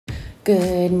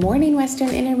Good morning, Western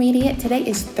Intermediate. Today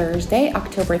is Thursday,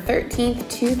 October 13th,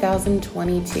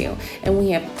 2022, and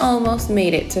we have almost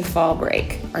made it to fall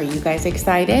break. Are you guys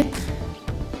excited?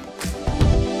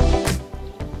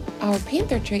 Our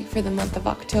Panther trait for the month of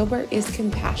October is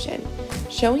compassion,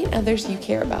 showing others you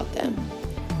care about them.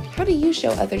 How do you show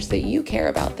others that you care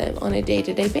about them on a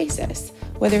day-to-day basis,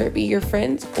 whether it be your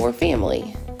friends or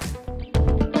family?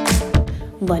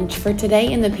 Lunch for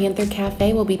today in the Panther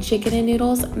Cafe will be chicken and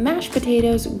noodles, mashed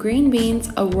potatoes, green beans,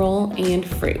 a roll, and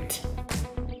fruit.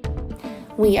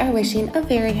 We are wishing a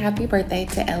very happy birthday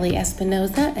to Ellie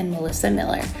Espinoza and Melissa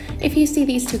Miller. If you see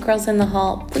these two girls in the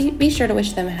hall, please be sure to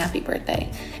wish them a happy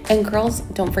birthday. And girls,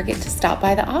 don't forget to stop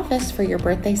by the office for your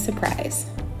birthday surprise.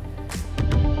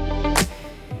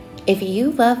 If you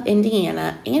love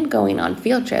Indiana and going on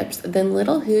field trips, then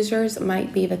Little Hoosiers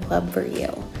might be the club for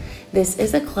you. This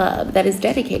is a club that is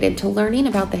dedicated to learning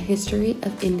about the history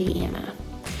of Indiana.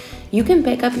 You can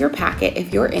pick up your packet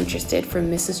if you're interested from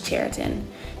Mrs. Cheriton.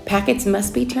 Packets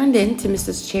must be turned in to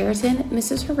Mrs. Cheriton,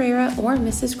 Mrs. Herrera, or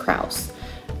Mrs. Kraus.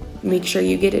 Make sure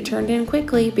you get it turned in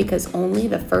quickly because only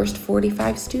the first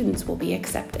 45 students will be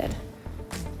accepted.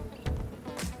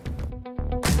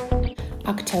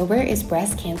 October is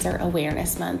Breast Cancer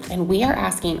Awareness Month, and we are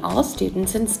asking all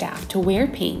students and staff to wear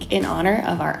pink in honor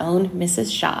of our own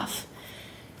Mrs. Schaff.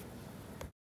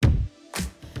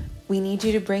 We need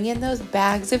you to bring in those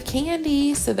bags of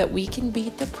candy so that we can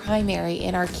beat the primary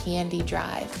in our candy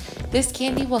drive. This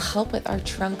candy will help with our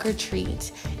trunk or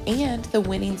treat, and the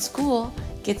winning school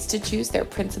gets to choose their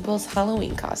principal's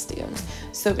Halloween costumes.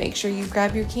 So make sure you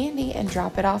grab your candy and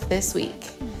drop it off this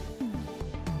week.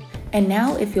 And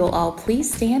now, if you'll all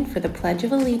please stand for the Pledge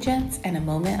of Allegiance and a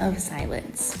moment of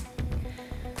silence.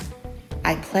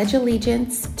 I pledge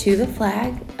allegiance to the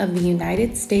flag of the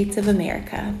United States of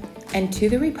America and to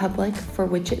the republic for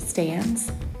which it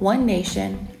stands, one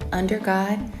nation, under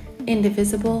God,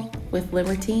 indivisible, with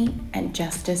liberty and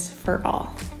justice for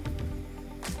all.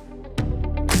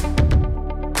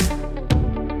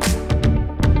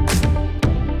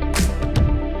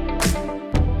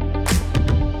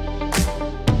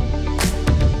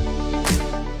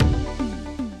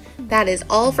 That is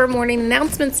all for morning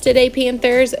announcements today,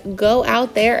 Panthers. Go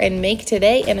out there and make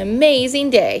today an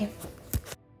amazing day.